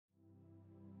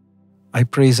I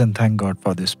praise and thank God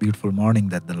for this beautiful morning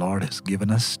that the Lord has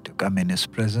given us to come in His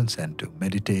presence and to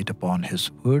meditate upon His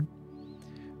word.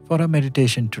 For our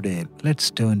meditation today,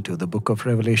 let's turn to the book of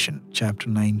Revelation, chapter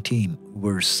 19,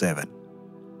 verse 7.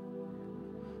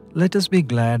 Let us be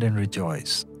glad and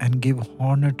rejoice and give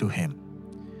honor to Him,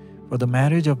 for the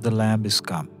marriage of the Lamb is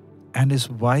come, and His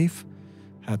wife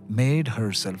hath made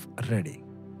herself ready.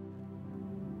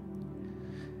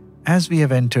 As we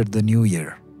have entered the new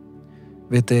year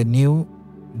with a new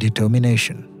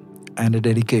determination and a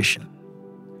dedication,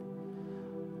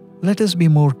 let us be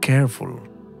more careful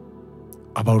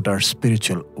about our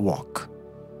spiritual walk.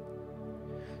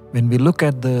 When we look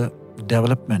at the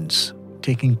developments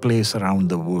taking place around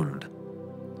the world,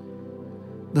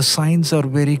 the signs are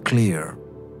very clear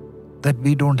that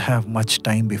we don't have much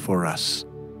time before us.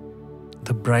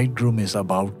 The bridegroom is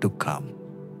about to come.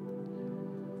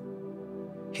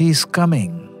 He is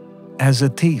coming as a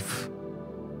thief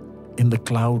in the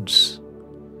clouds.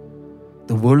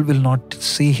 The world will not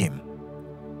see him,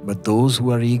 but those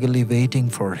who are eagerly waiting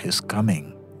for his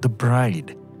coming, the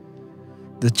bride,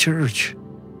 the church,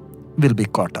 will be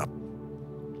caught up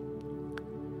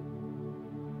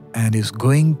and is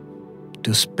going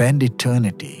to spend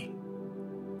eternity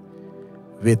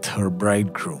with her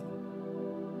bridegroom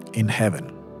in heaven,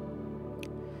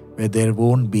 where there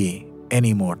won't be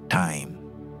any more time.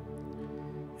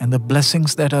 And the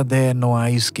blessings that are there, no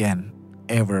eyes can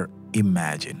ever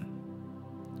imagine.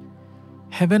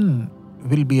 Heaven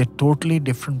will be a totally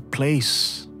different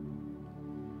place.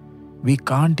 We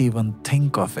can't even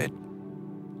think of it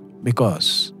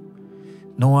because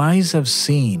no eyes have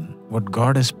seen what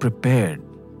God has prepared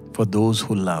for those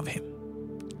who love Him.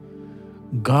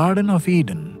 Garden of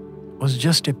Eden was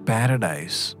just a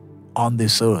paradise on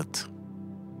this earth.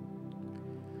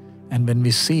 And when we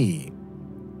see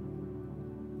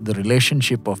the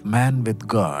relationship of man with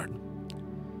God,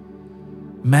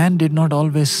 man did not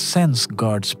always sense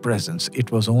God's presence.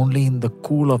 It was only in the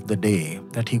cool of the day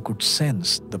that he could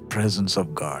sense the presence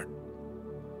of God.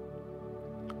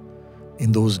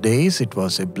 In those days, it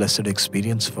was a blessed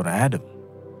experience for Adam.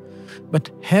 But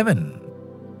heaven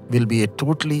will be a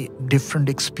totally different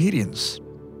experience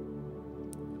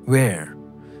where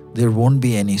there won't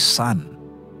be any sun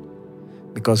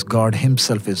because God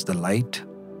Himself is the light.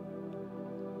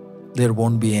 There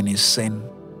won't be any sin.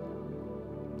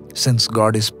 Since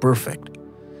God is perfect,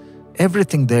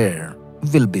 everything there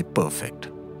will be perfect.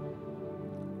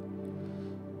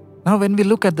 Now, when we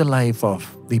look at the life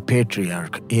of the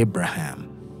patriarch Abraham,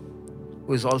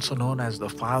 who is also known as the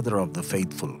father of the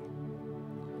faithful,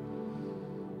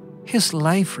 his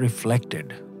life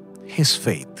reflected his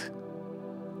faith.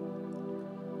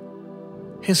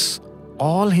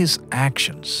 All his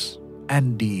actions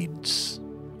and deeds,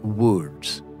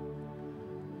 words,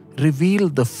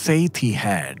 revealed the faith he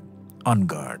had on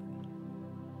God.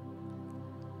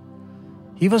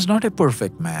 He was not a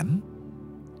perfect man.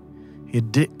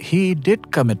 He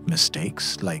did commit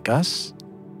mistakes like us.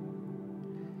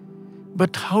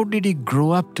 But how did he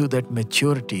grow up to that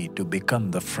maturity to become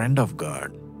the friend of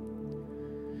God?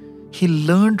 He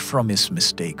learned from his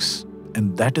mistakes,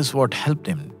 and that is what helped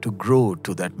him to grow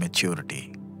to that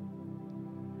maturity.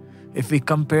 If we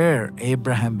compare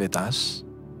Abraham with us,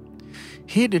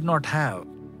 he did not have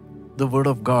the Word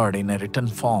of God in a written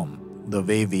form the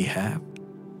way we have.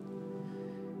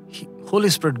 Holy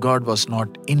Spirit God was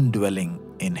not indwelling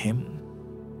in him.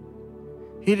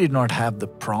 He did not have the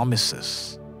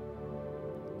promises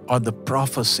or the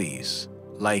prophecies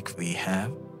like we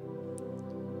have.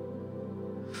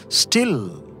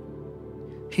 Still,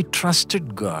 he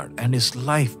trusted God and his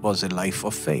life was a life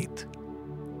of faith.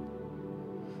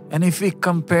 And if we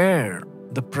compare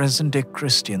the present-day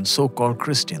Christians, so-called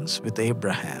Christians, with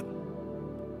Abraham,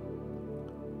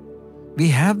 we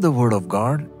have the Word of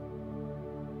God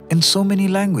in so many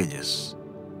languages.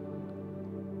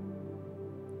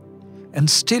 And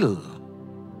still,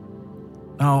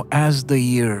 now as the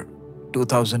year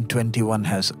 2021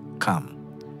 has come,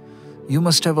 you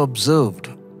must have observed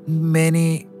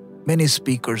many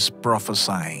speakers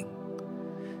prophesying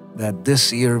that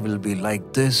this year will be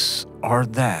like this or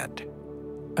that.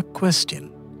 A question: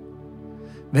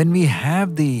 when we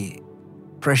have the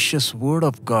precious Word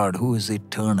of God who is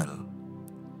eternal,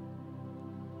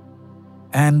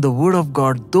 and the Word of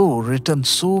God, though written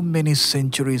so many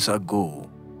centuries ago,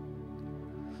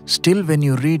 still when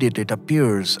you read it, it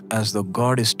appears as though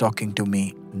God is talking to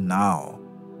me now.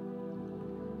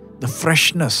 The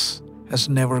freshness has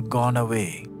never gone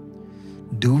away.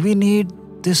 Do we need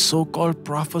these so-called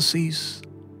prophecies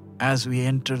as we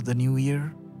enter the new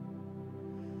year?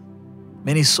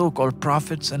 Many so-called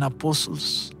prophets and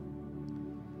apostles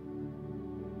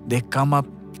They come up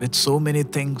with so many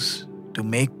things to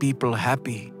make people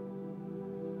happy.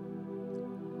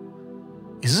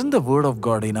 Isn't the word of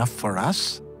God enough for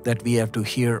us that we have to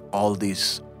hear all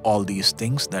these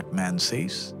things that man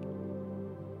says?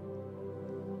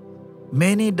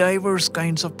 Many diverse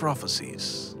kinds of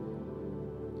prophecies.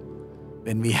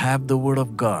 When we have the word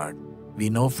of God, we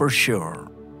know for sure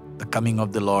the coming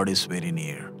of the Lord is very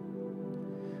near.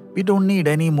 We don't need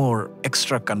any more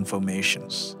extra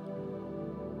confirmations.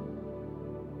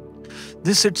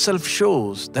 This itself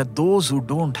shows that those who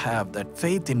don't have that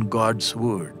faith in God's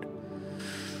word,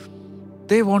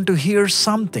 they want to hear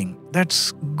something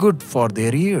that's good for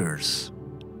their ears.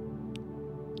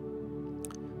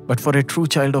 But for a true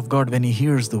child of God, when he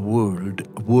hears the world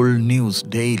news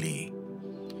daily,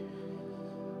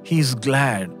 he is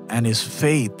glad and his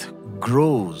faith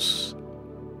grows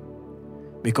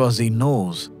because he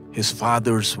knows his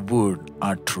Father's word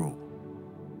are true.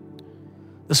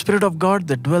 The Spirit of God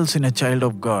that dwells in a child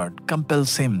of God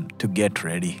compels him to get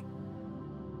ready.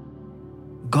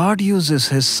 God uses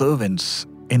His servants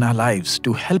in our lives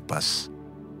to help us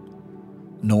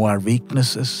know our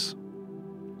weaknesses,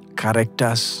 correct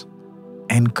us,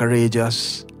 encourage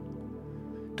us,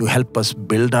 to help us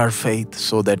build our faith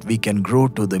so that we can grow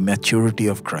to the maturity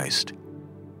of Christ.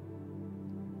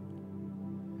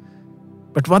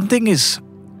 But one thing is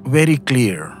very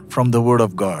clear from the Word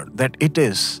of God, that it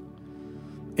is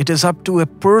up to a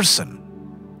person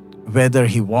whether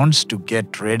he wants to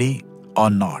get ready or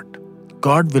not.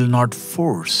 God will not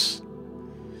force.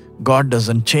 God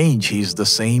doesn't change. He is the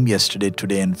same yesterday,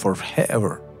 today, and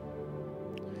forever.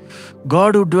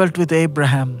 God who dwelt with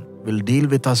Abraham will deal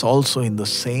with us also in the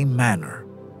same manner.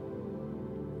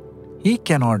 He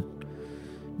cannot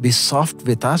be soft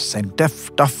with us and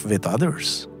tough with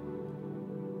others.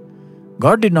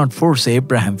 God did not force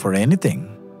Abraham for anything.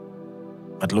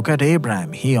 But look at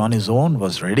Abraham. He on his own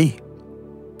was ready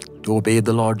to obey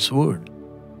the Lord's word.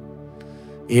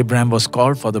 Abraham was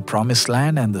called for the promised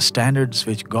land, and the standards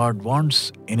which God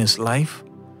wants in his life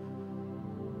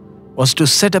was to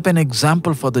set up an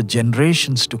example for the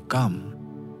generations to come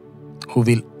who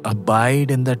will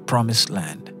abide in that promised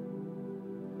land.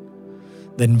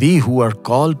 Then we who are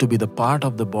called to be the part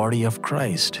of the body of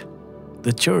Christ,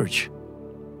 the church,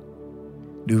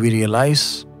 do we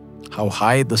realize how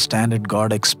high the standard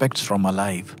God expects from our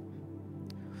life,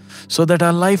 so that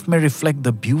our life may reflect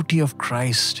the beauty of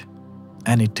Christ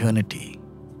and eternity?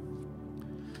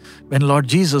 When Lord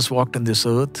Jesus walked on this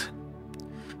earth,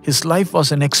 His life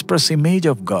was an express image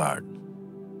of God,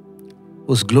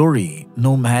 whose glory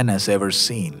no man has ever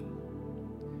seen.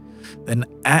 Then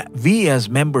we as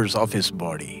members of His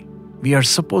body, we are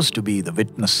supposed to be the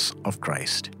witness of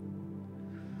Christ.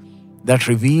 That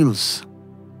reveals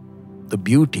the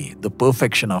beauty, the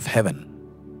perfection of heaven.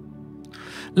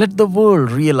 Let the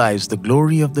world realize the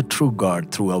glory of the true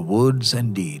God through our words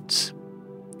and deeds.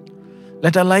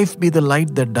 Let our life be the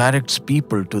light that directs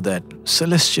people to that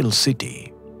celestial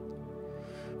city.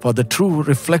 For the true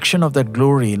reflection of that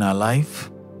glory in our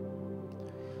life,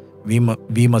 we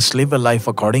must live a life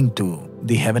according to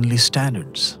the heavenly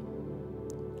standards.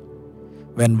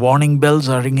 When warning bells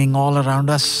are ringing all around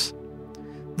us,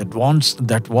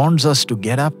 that warns us to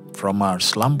get up from our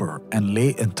slumber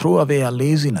and throw away our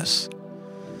laziness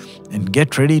and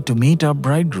get ready to meet our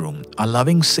bridegroom, our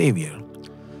loving Savior,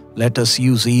 let us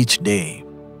use each day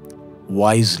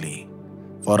wisely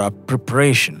for our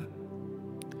preparation.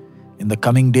 In the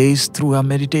coming days, through our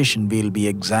meditation, we'll be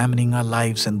examining our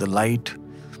lives in the light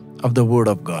of the Word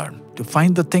of God to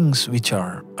find the things which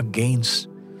are against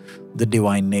the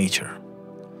divine nature.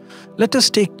 Let us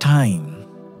take time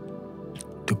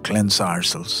to cleanse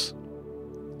ourselves,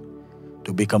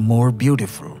 to become more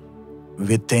beautiful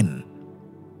within.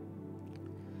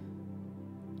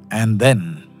 And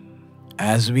then,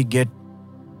 as we get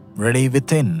ready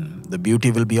within, the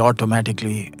beauty will be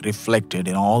automatically reflected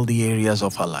in all the areas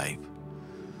of our life.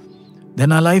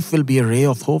 Then our life will be a ray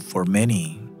of hope for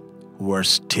many who are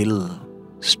still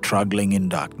struggling in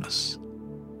darkness.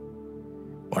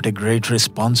 What a great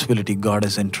responsibility God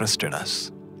has entrusted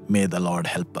us. May the Lord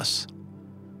help us.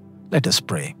 Let us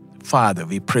pray. Father,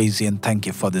 we praise You and thank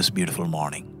You for this beautiful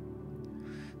morning.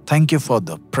 Thank You for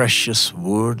the precious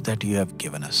word that You have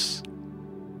given us.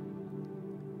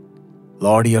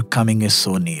 Lord, Your coming is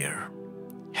so near.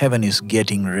 Heaven is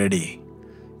getting ready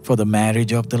for the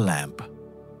marriage of the Lamb.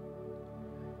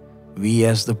 We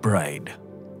as the bride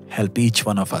help each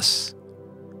one of us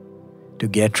to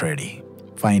get ready,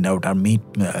 find out our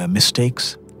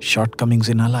mistakes, shortcomings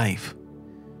in our life,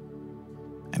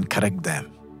 and correct them,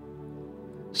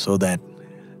 so that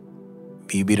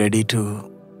we be ready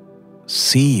to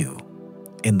see You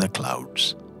in the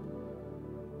clouds.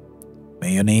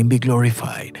 May your name be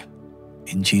glorified.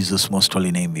 In Jesus' most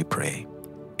holy name we pray.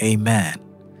 Amen.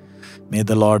 May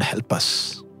the Lord help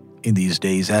us in these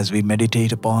days as we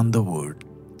meditate upon the Word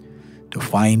to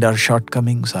find our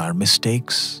shortcomings, our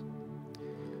mistakes,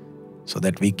 so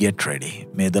that we get ready.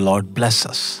 May the Lord bless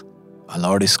us. Our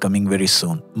Lord is coming very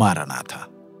soon. Maranatha.